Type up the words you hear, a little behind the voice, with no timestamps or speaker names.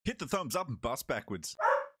Hit the thumbs up and bust backwards.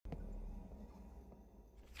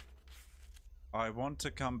 I want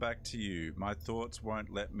to come back to you. My thoughts won't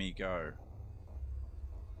let me go.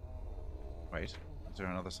 Wait, is there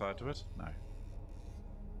another side to it? No.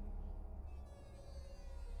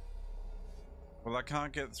 Well, I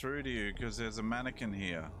can't get through to you because there's a mannequin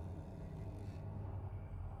here.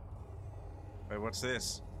 Wait, what's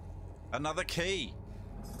this? Another key!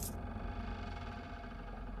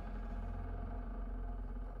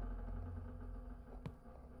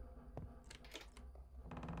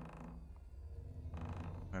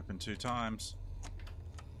 Open 2 times.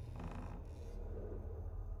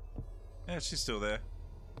 Yeah, she's still there.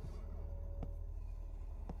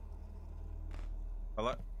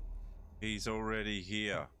 Hello? He's already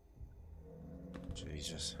here.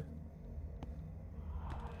 Jesus.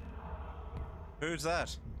 Who's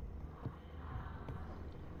that?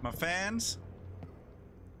 My fans?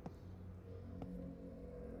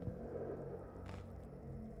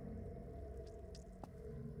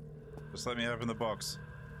 Just let me open the box.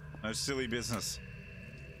 No silly business.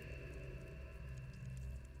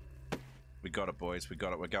 We got it, boys. We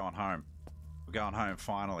got it. We're going home. We're going home,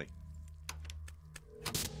 finally.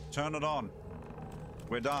 Turn it on.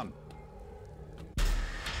 We're done.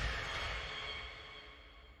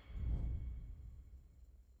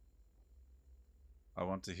 I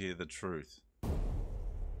want to hear the truth.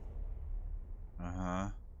 Uh-huh.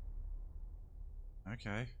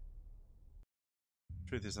 Okay.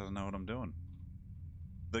 Truth is, I don't know what I'm doing.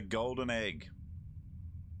 The golden egg.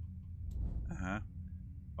 Uh-huh.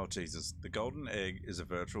 Oh, Jesus. The golden egg is a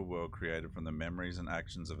virtual world created from the memories and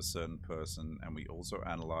actions of a certain person, and we also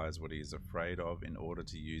analyze what he is afraid of in order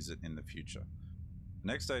to use it in the future. The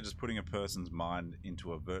next stage is putting a person's mind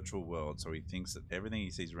into a virtual world so he thinks that everything he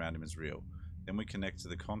sees around him is real. Then we connect to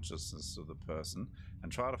the consciousness of the person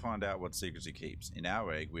and try to find out what secrets he keeps. In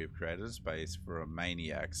our egg, we have created a space for a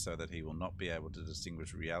maniac so that he will not be able to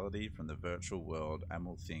distinguish reality from the virtual world and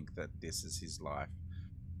will think that this is his life.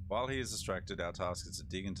 While he is distracted, our task is to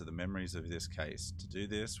dig into the memories of this case. To do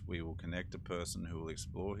this, we will connect a person who will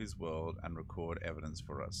explore his world and record evidence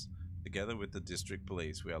for us. Together with the district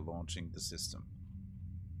police, we are launching the system.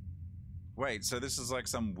 Wait, so this is like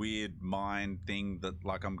some weird mind thing that,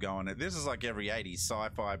 like, I'm going... This is like every 80s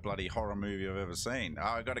sci-fi bloody horror movie I've ever seen. Oh,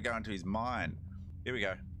 I've got to go into his mind. Here we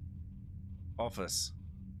go. Office.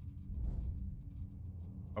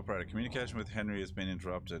 Operator, communication with Henry has been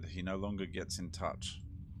interrupted. He no longer gets in touch.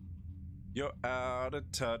 You're out of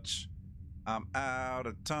touch. I'm out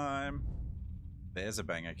of time. There's a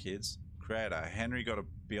banger, kids. Creator, Henry got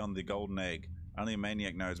beyond the golden egg. Only a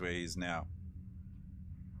maniac knows where he is now.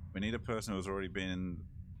 We need a person who has already been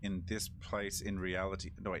in this place in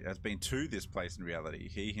reality. No, wait, has been to this place in reality.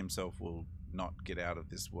 He himself will not get out of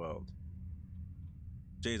this world.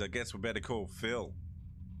 Geez, I guess we better call Phil.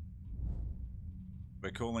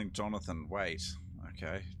 We're calling Jonathan. Wait.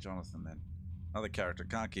 Okay, Jonathan then. Another character.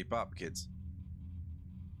 Can't keep up, kids.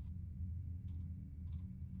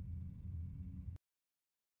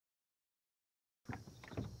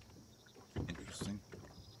 Interesting.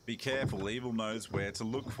 Be careful, evil knows where to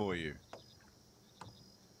look for you.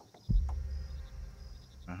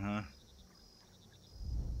 Uh-huh.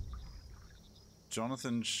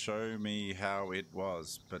 Jonathan, show me how it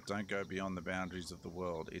was, but don't go beyond the boundaries of the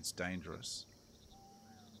world. It's dangerous.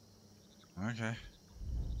 Okay.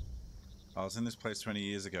 I was in this place 20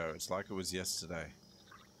 years ago. It's like it was yesterday.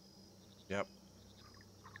 Yep.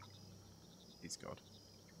 He's God.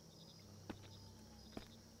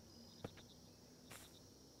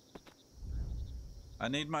 I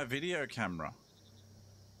need my video camera.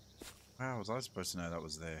 How was I supposed to know that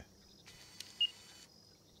was there?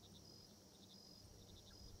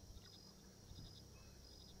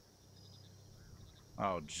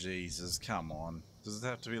 Oh, Jesus, come on. Does it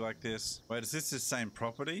have to be like this? Wait, is this the same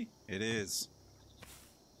property? It is.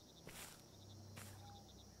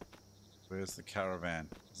 Where's the caravan?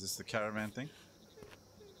 Is this the caravan thing?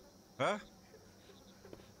 Huh?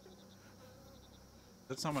 Is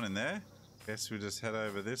there someone in there? Guess we just head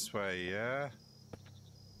over this way, yeah?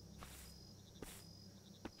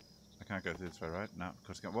 I can't go through this way, right? No, of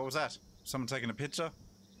course I can't. What was that? Someone taking a picture?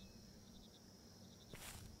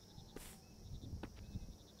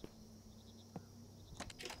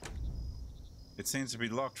 It seems to be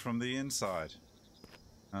locked from the inside.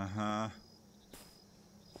 Uh-huh.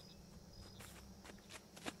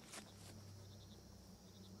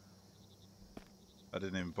 I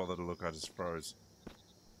didn't even bother to look, I just froze.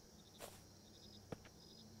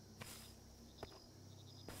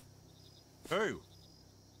 Who?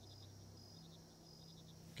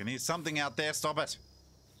 Can hear something out there, stop it!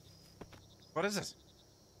 What is it?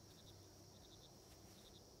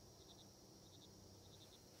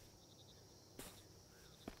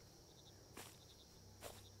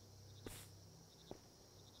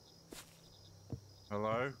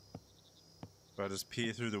 Hello? Do I just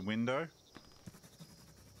peer through the window?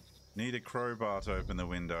 Need a crowbar to open the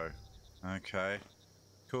window. Okay.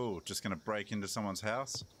 Cool. Just gonna break into someone's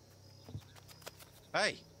house?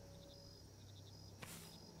 Hey!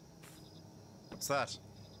 What's that?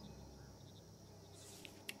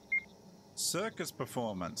 Circus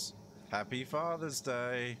performance. Happy Father's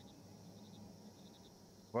Day.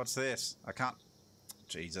 What's this? I can't...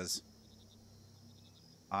 Jesus.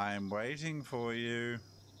 I'm waiting for you.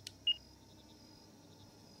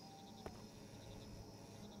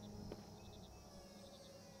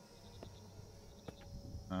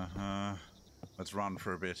 Uh-huh. Let's run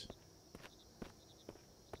for a bit.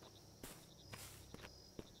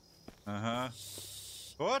 Uh-huh.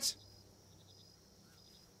 What?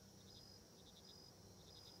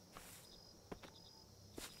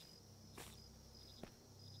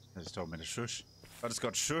 They just told me to shush. I just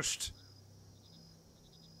got shushed.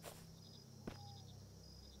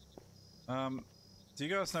 Do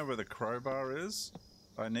you guys know where the crowbar is?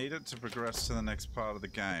 I need it to progress to the next part of the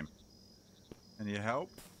game. Can you help?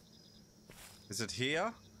 Is it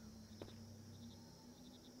here?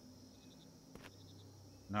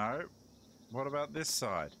 No. What about this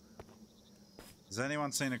side? Has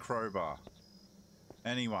anyone seen a crowbar?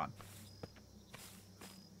 Anyone?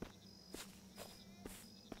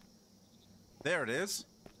 There it is.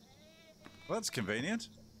 Well, that's convenient.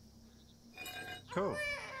 Cool.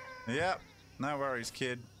 Yep. No worries,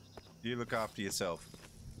 kid. You look after yourself.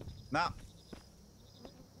 Nah.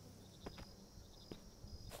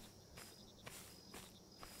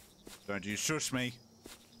 Don't you shush me.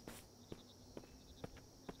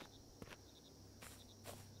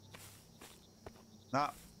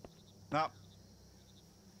 Nah. Nah.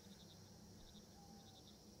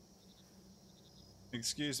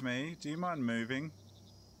 Excuse me, do you mind moving?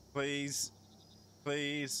 Please?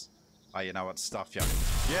 Please? Oh, you know what? Stuff you.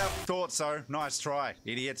 Yep, thought so. Nice try,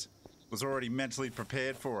 idiot. Was already mentally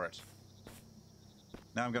prepared for it.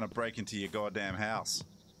 Now I'm gonna break into your goddamn house.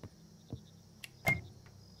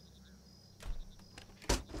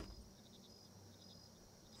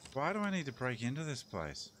 Why do I need to break into this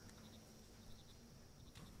place?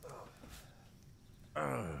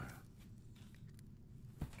 Ugh.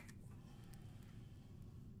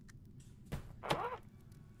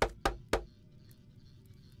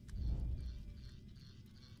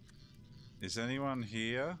 Is anyone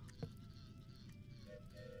here?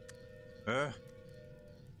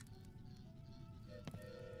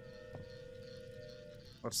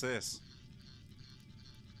 What's this?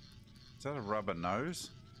 Is that a rubber nose?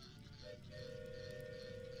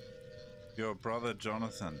 Your brother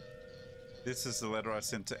Jonathan. This is the letter I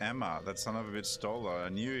sent to Emma. That son of a bitch stole her. I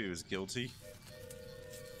knew he was guilty.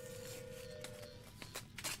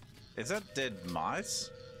 Is that dead mice?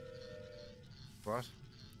 What?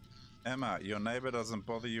 Emma, your neighbor doesn't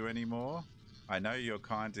bother you anymore? I know you're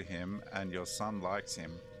kind to him and your son likes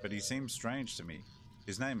him, but he seems strange to me.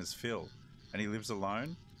 His name is Phil, and he lives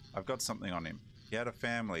alone? I've got something on him. He had a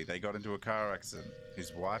family. They got into a car accident.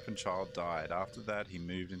 His wife and child died. After that, he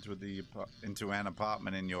moved into an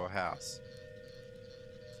apartment in your house.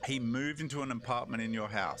 He moved into an apartment in your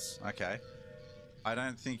house. Okay. I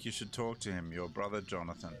don't think you should talk to him, your brother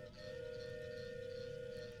Jonathan.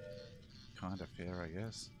 Kinda fair, I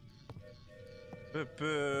guess.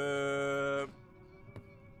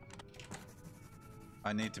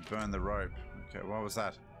 I need to burn the rope. Okay, what was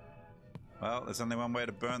that? Well, there's only one way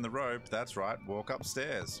to burn the rope. That's right, walk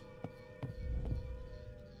upstairs.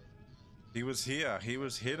 He was here. He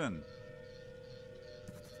was hidden.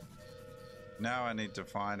 Now I need to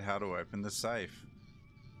find how to open the safe.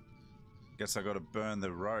 Guess I gotta burn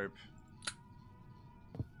the rope.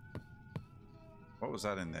 What was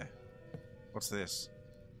that in there? What's this?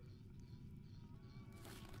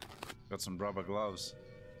 Got some rubber gloves.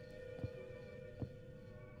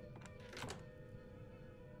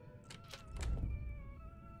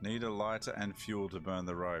 Need a lighter and fuel to burn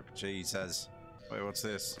the rope. Jesus. Wait, what's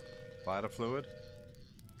this? Lighter fluid?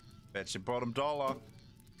 Bet your bottom dollar.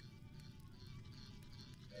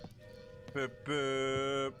 Boop,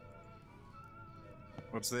 boop.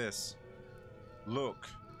 What's this? Look.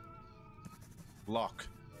 Lock.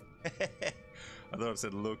 I thought it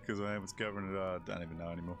said look because my name was covering it. I don't even know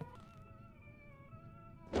anymore.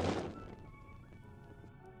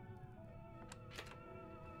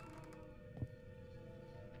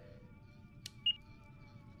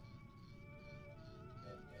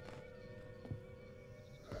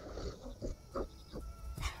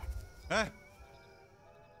 Huh?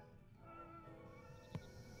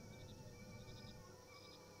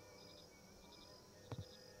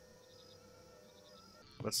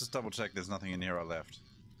 Let's just double check there's nothing in here I left.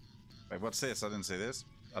 Wait, what's this? I didn't see this.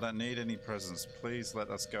 I don't need any presents. Please let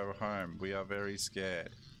us go home. We are very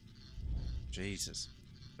scared. Jesus.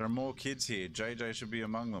 There are more kids here. JJ should be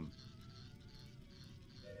among them.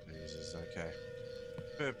 Jesus, okay.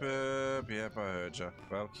 Boop, boop. Yep, I heard ya.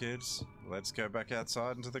 Well, kids, let's go back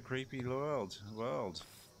outside into the creepy world.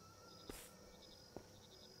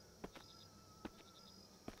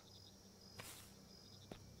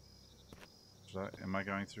 Am I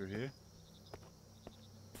going through here?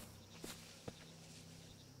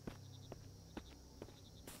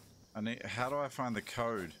 How do I find the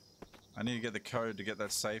code? I need to get the code to get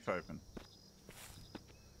that safe open.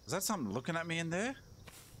 Is that something looking at me in there?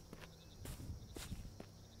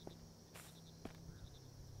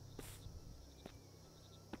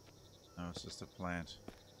 No, it's just a plant.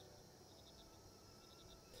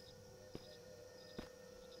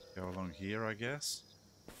 Go along here, I guess.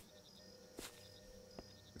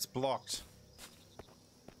 It's blocked.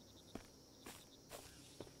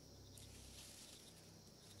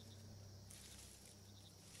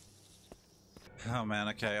 Oh man,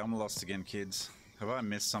 okay, I'm lost again, kids. Have I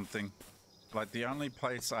missed something? Like, the only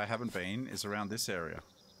place I haven't been is around this area.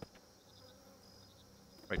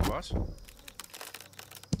 Wait, what?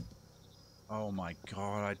 Oh my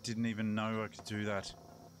god, I didn't even know I could do that.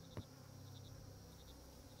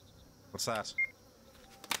 What's that?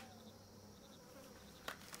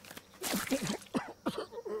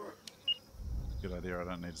 Good idea, I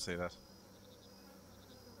don't need to see that.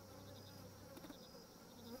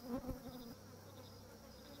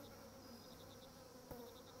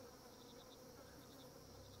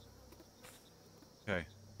 Okay.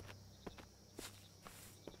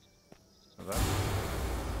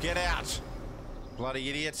 Get out! Bloody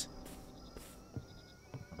idiot!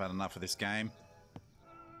 I've had enough of this game.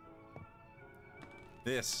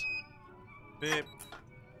 This. Beep.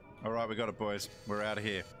 Alright, we got it, boys. We're out of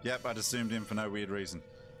here. Yep, I just zoomed in for no weird reason.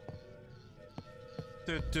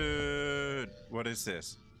 Dude. What is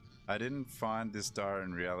this? I didn't find this diary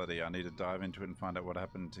in reality. I need to dive into it and find out what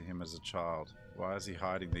happened to him as a child. Why is he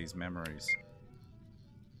hiding these memories?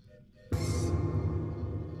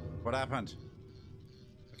 What happened?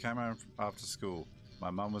 I came home after school.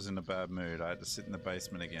 My mum was in a bad mood. I had to sit in the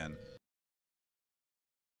basement again.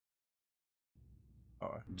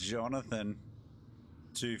 Oh, Jonathan.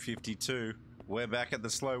 252. We're back at the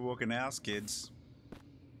slow walking house, kids.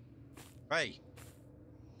 Hey!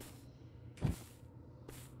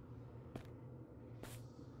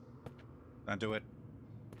 Don't do it.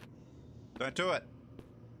 Don't do it!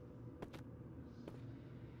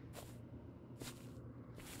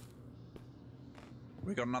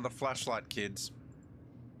 We got another flashlight, kids.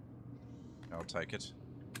 I'll take it.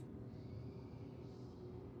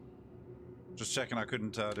 Just checking I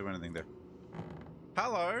couldn't do anything there.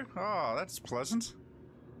 Hello! Oh, that's pleasant.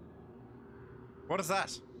 What is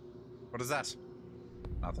that? What is that?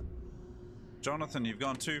 Nothing. Jonathan, you've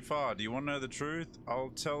gone too far. Do you want to know the truth?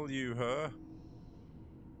 I'll tell you her.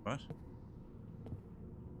 What?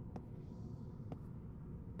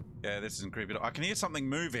 Yeah, this isn't creepy. I can hear something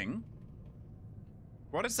moving.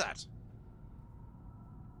 What is that?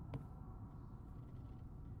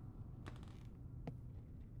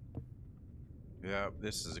 Yeah,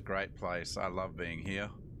 this is a great place. I love being here.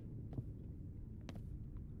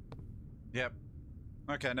 Yep.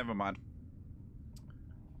 Okay, never mind.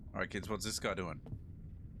 Alright, kids, what's this guy doing?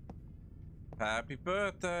 Happy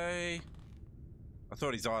birthday! I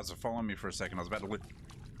thought his eyes were following me for a second. I was about to look.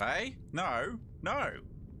 Hey? No! No!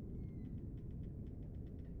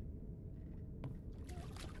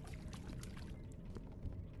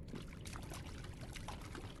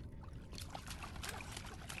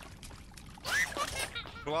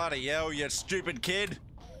 Bloody hell, you stupid kid!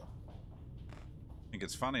 Think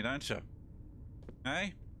it's funny, don't you?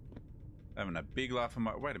 Hey? Having a big laugh on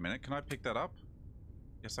my... Wait a minute, can I pick that up?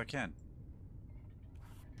 Yes, I can.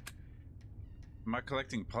 Am I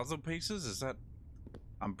collecting puzzle pieces? Is that...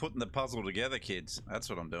 I'm putting the puzzle together, kids. That's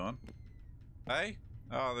what I'm doing. Hey?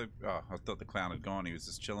 Oh, I thought the clown had gone. He was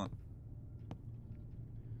just chilling.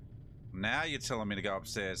 Now you're telling me to go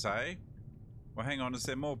upstairs, hey? Well, hang on. Is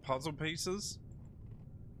there more puzzle pieces?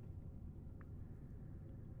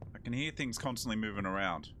 I can hear things constantly moving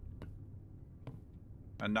around.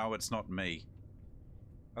 And no, it's not me.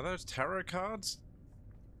 Are those tarot cards?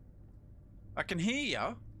 I can hear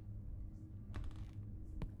ya.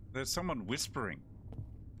 There's someone whispering.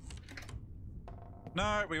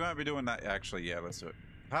 No, we won't be doing that. Actually, yeah, let's do it.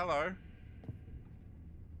 Hello.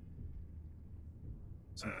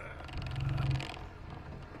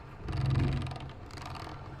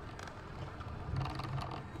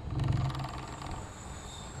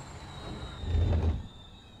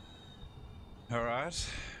 Alright.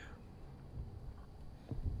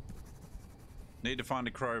 Need to find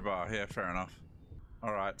a crowbar. Yeah, fair enough.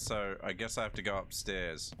 Alright, so I guess I have to go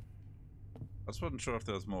upstairs. I just wasn't sure if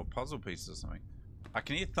there was more puzzle pieces or something. I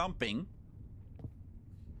can hear thumping.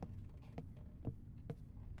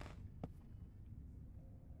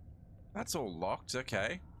 That's all locked,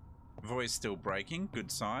 okay. Voice still breaking,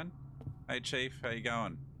 good sign. Hey Chief, how you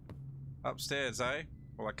going? Upstairs, eh?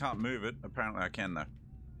 Well, I can't move it. Apparently I can though.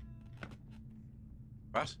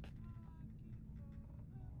 What?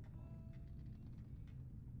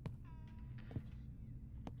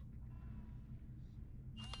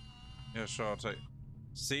 Yeah, sure, I'll take...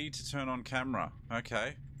 C to turn on camera.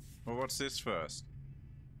 Okay. Well, what's this first?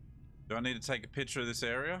 Do I need to take a picture of this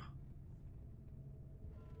area?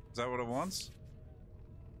 Is that what it wants?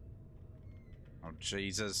 Oh,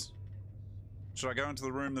 Jesus. Should I go into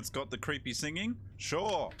the room that's got the creepy singing?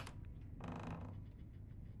 Sure.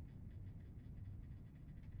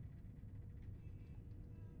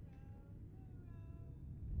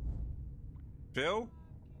 Phil?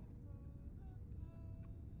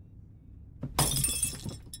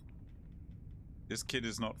 This kid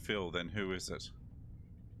is not Phil, then who is it?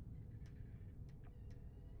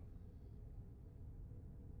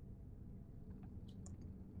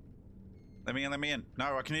 Let me in, let me in.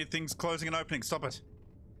 No, I can hear things closing and opening. Stop it.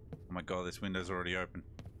 Oh my god, this window's already open.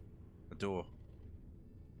 The door.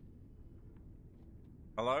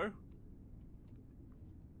 Hello?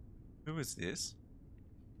 Who is this?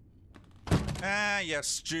 Ah, you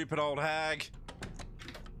stupid old hag.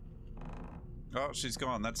 Oh, she's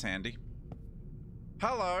gone. That's handy.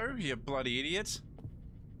 Hello, you bloody idiot.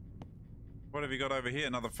 What have you got over here?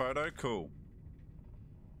 Another photo? Cool.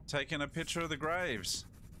 Taking a picture of the graves.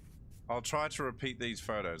 I'll try to repeat these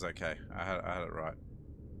photos. Okay, I had it right.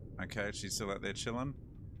 Okay, she's still out there chilling.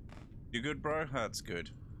 You good, bro? That's good.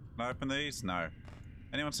 Can I open these? No.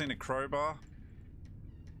 Anyone seen a crowbar?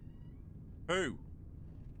 Who?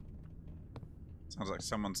 Sounds like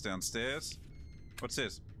someone's downstairs. What's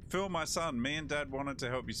this? Phil, my son, me and Dad wanted to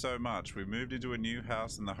help you so much. We moved into a new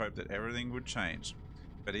house in the hope that everything would change.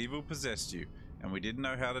 But evil possessed you, and we didn't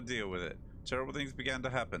know how to deal with it. Terrible things began to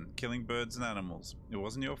happen, killing birds and animals. It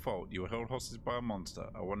wasn't your fault. You were held hostage by a monster.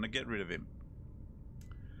 I wanted to get rid of him.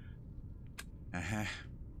 There's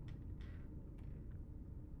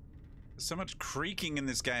so much creaking in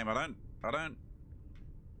this game. I don't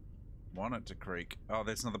want it to creak. Oh,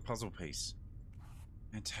 there's another puzzle piece.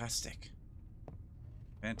 Fantastic.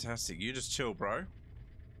 Fantastic. You just chill, bro.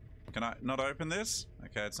 Can I not open this?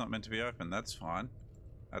 Okay, it's not meant to be open. That's fine.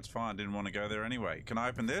 That's fine. Didn't want to go there anyway. Can I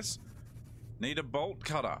open this? Need a bolt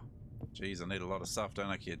cutter. Jeez, I need a lot of stuff,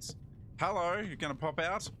 don't I, kids? Hello, you're gonna pop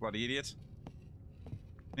out? Bloody idiot.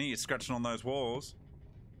 I need you scratching on those walls.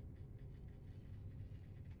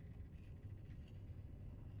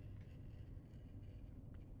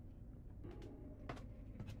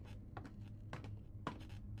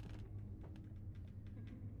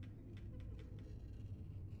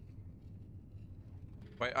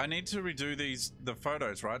 Wait, I need to redo the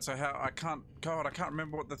photos, right? So how, I can't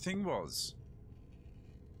remember what the thing was.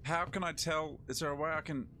 How can I tell? Is there a way I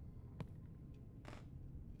can...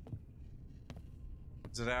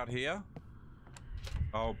 Is it out here?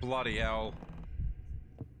 Oh, bloody hell.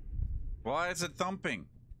 Why is it thumping?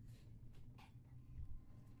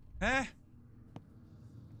 Eh?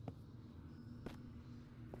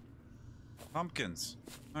 Pumpkins.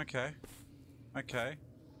 Okay. Okay.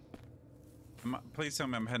 Please tell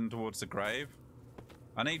me I'm heading towards the grave.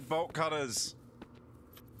 I need bolt cutters.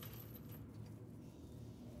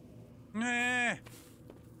 Nah.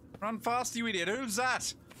 Run fast, you idiot. Who's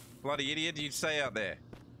that? Bloody idiot, you stay out there.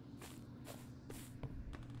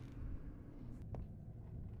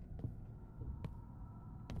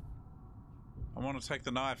 I want to take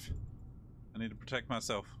the knife. I need to protect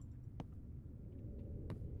myself.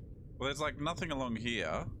 Well, there's like nothing along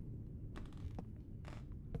here.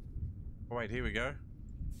 Oh, wait, here we go.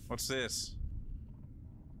 What's this?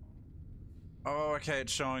 Oh, okay,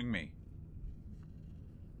 it's showing me.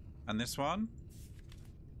 And this one?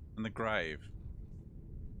 And the grave.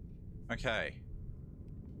 Okay.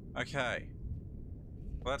 Okay.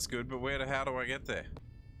 Well, that's good, but how do I get there?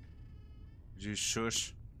 Would you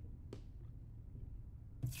shush?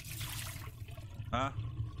 Huh?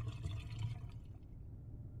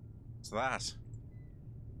 What's that?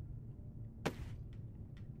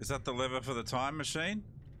 Is that the lever for the time machine?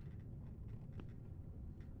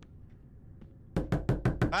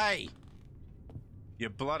 Hey! You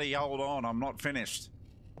bloody hold on, I'm not finished.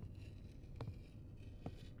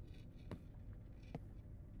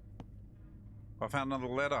 I found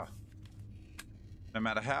another letter. No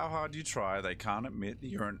matter how hard you try, they can't admit that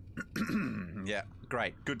you're an... Yeah,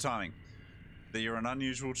 great. Good timing. That you're an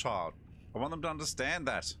unusual child. I want them to understand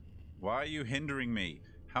that. Why are you hindering me?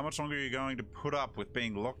 How much longer are you going to put up with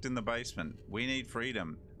being locked in the basement? We need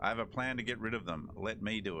freedom. I have a plan to get rid of them. Let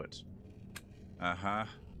me do it. Uh-huh.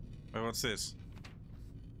 Wait, what's this?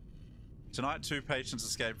 Tonight, 2 patients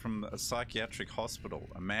escaped from a psychiatric hospital.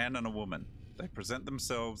 A man and a woman. They present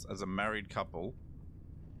themselves as a married couple,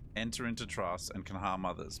 enter into trust, and can harm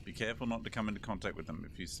others. Be careful not to come into contact with them.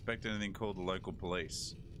 If you suspect anything, call the local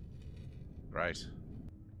police. Great.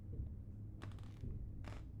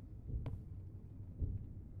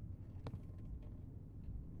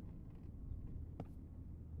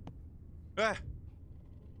 Ah!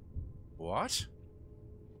 What?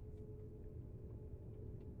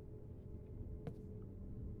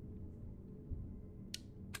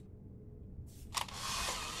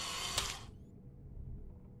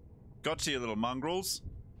 Gotcha, you little mongrels.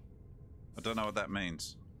 I don't know what that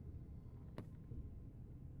means.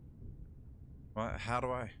 What? How do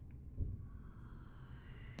I?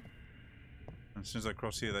 As soon as I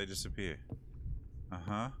cross here, they disappear.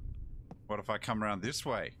 Uh-huh. What if I come around this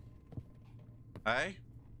way? Hey?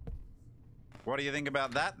 What do you think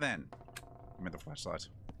about that, then? Give me the flashlight.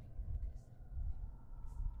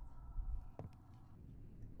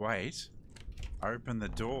 Wait. Open the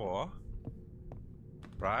door.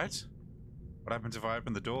 Right? What happens if I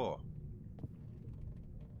open the door?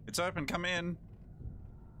 It's open, come in.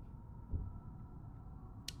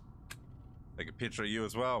 Take a picture of you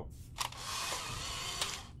as well.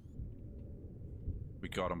 We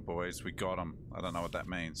got him, boys. We got him. I don't know what that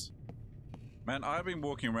means. Man, I've been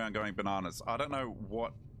walking around going bananas. I don't know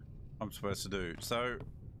what I'm supposed to do. So,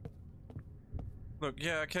 look,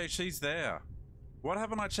 yeah, okay, she's there. What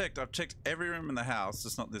haven't I checked? I've checked every room in the house,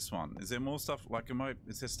 just not this one. Is there more stuff? Like,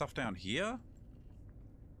 is there stuff down here?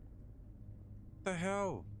 What the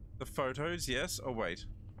hell? The photos, yes? Oh, wait.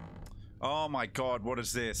 Oh my god, what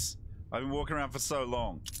is this? I've been walking around for so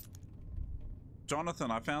long.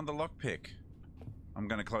 Jonathan, I found the lockpick. I'm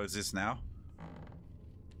gonna close this now.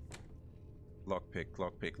 Lockpick,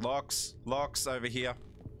 lockpick. Locks! Locks over here.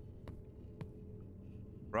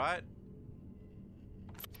 Right?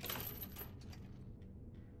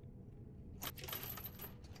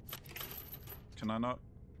 Can I not?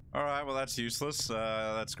 Alright, well that's useless.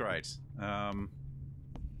 That's great.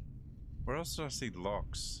 Where else did I see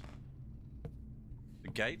locks? The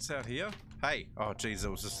gates out here? Hey! Oh geez,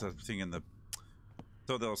 there was just a thing in the...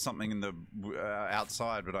 Thought there was something in the...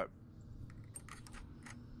 outside, but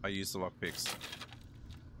I used the lockpicks.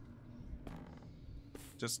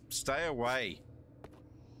 Just stay away.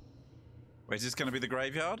 Wait, is this gonna be the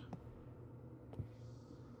graveyard?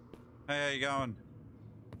 Hey, how you going?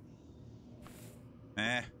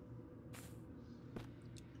 Eh.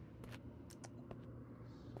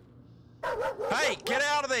 Hey, get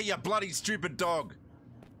out of there, you bloody stupid dog!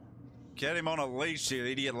 Get him on a leash, you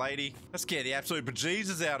idiot lady. That scared the absolute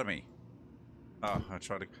bejesus out of me. Oh, I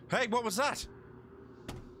tried to... Hey, what was that?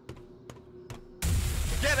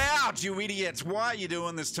 Get out, you idiots! Why are you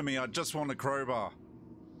doing this to me? I just want a crowbar.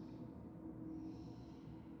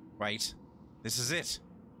 Wait. This is it.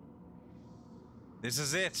 This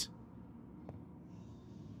is it.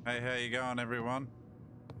 Hey, how you going, everyone?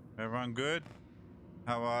 Everyone good?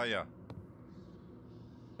 How are ya?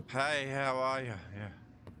 Hey, how are ya? Yeah.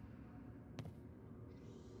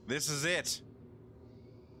 This is it.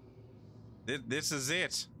 This is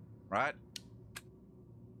it. Right?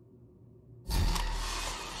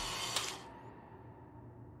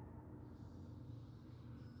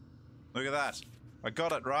 Look at that. I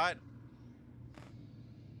got it, right?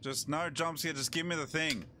 Just no jump scare, just give me the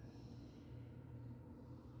thing.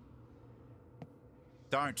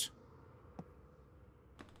 Don't.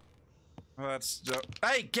 Well, that's...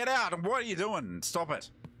 hey, get out! What are you doing? Stop it.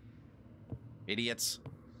 Idiots.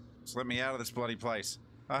 Just let me out of this bloody place.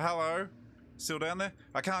 Oh, hello. Still down there?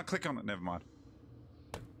 I can't click on it. Never mind.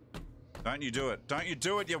 Don't you do it. Don't you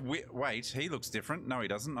do it, you wait, he looks different. No, he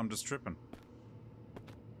doesn't. I'm just tripping.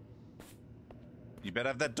 You better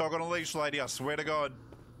have that dog on a leash, lady. I swear to God.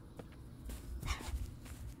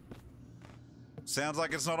 Sounds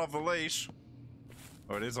like it's not off the leash.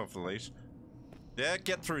 Oh, it is off the leash. Yeah,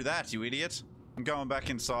 get through that, you idiot. I'm going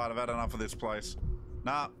back inside. I've had enough of this place.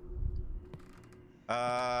 Nah.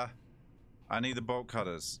 I need the bolt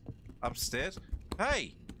cutters. Upstairs?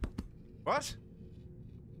 Hey! What?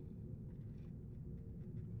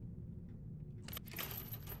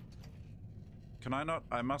 Can I not?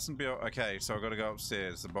 I mustn't be... Okay, so I've got to go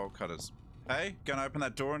upstairs. The bolt cutters. Hey, gonna open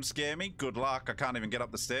that door and scare me? Good luck. I can't even get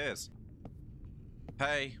up the stairs.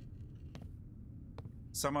 Hey.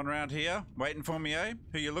 Someone around here waiting for me, eh?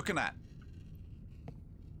 Who you looking at?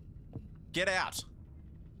 Get out.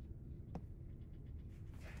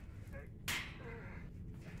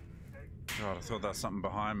 God, I thought there was something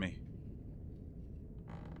behind me.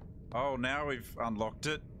 Oh, now we've unlocked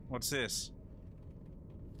it. What's this?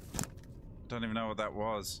 Don't even know what that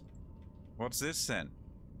was. What's this then?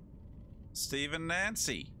 Steve and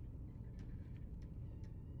Nancy.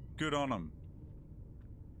 Good on them.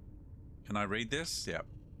 Can I read this? Yep.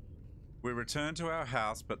 We returned to our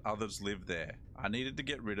house, but others lived there. I needed to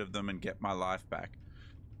get rid of them and get my life back.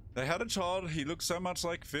 They had a child. He looked so much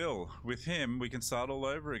like Phil. With him, we can start all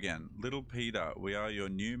over again. Little Peter, we are your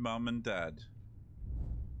new mum and dad.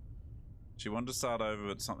 She wanted to start over,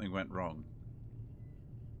 but something went wrong.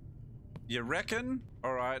 You reckon?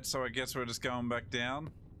 Alright, so I guess we're just going back down.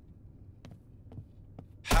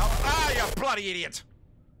 How? Ah, you bloody idiot!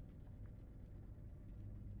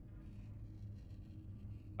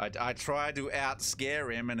 I tried to out-scare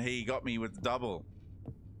him and he got me with double.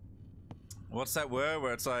 What's that word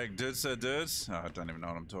where it's like, dude, sir, dudes? Oh, I don't even know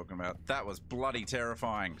what I'm talking about. That was bloody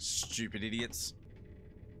terrifying, stupid idiots.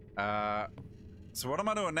 So what am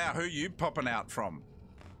I doing now? Who are you popping out from?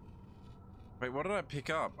 Wait, what did I pick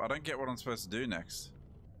up? I don't get what I'm supposed to do next.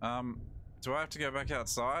 Do I have to go back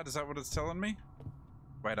outside? Is that what it's telling me?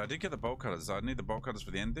 Wait, I did get the bolt cutters. I need the bolt cutters for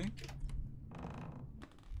the end thing.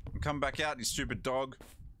 Come back out, you stupid dog.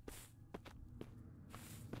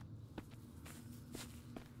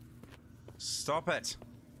 Stop it.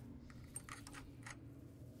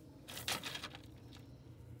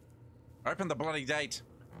 Open the bloody gate.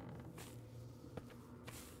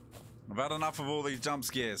 I've had enough of all these jump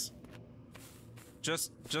scares.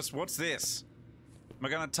 Just what's this? Am I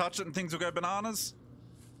gonna touch it and things will go bananas?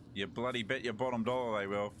 You bloody bet your bottom dollar they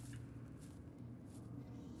will.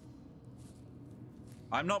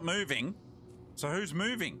 I'm not moving. So who's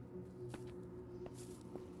moving?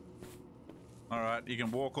 Alright, you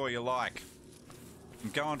can walk all you like. I'm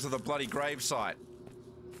going to the bloody gravesite.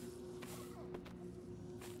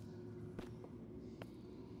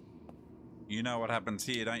 You know what happens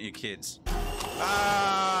here, don't you, kids?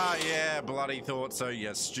 Ah, yeah, bloody thought so,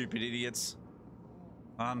 you stupid idiots.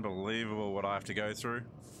 Unbelievable what I have to go through.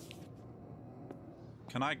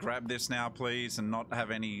 Can I grab this now, please, and not have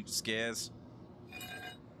any scares?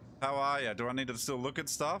 How are you? Do I need to still look at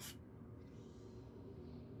stuff?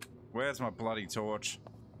 Where's my bloody torch?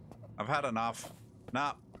 I've had enough.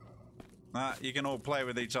 Nah. Nah, you can all play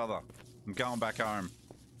with each other. I'm going back home.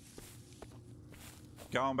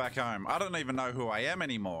 Going back home. I don't even know who I am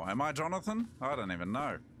anymore. Am I Jonathan? I don't even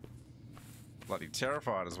know. Bloody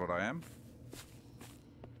terrified is what I am.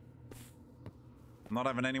 I'm not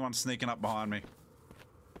having anyone sneaking up behind me.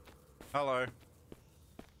 Hello.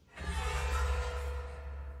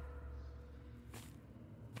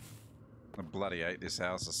 I bloody hate this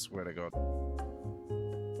house, I swear to God.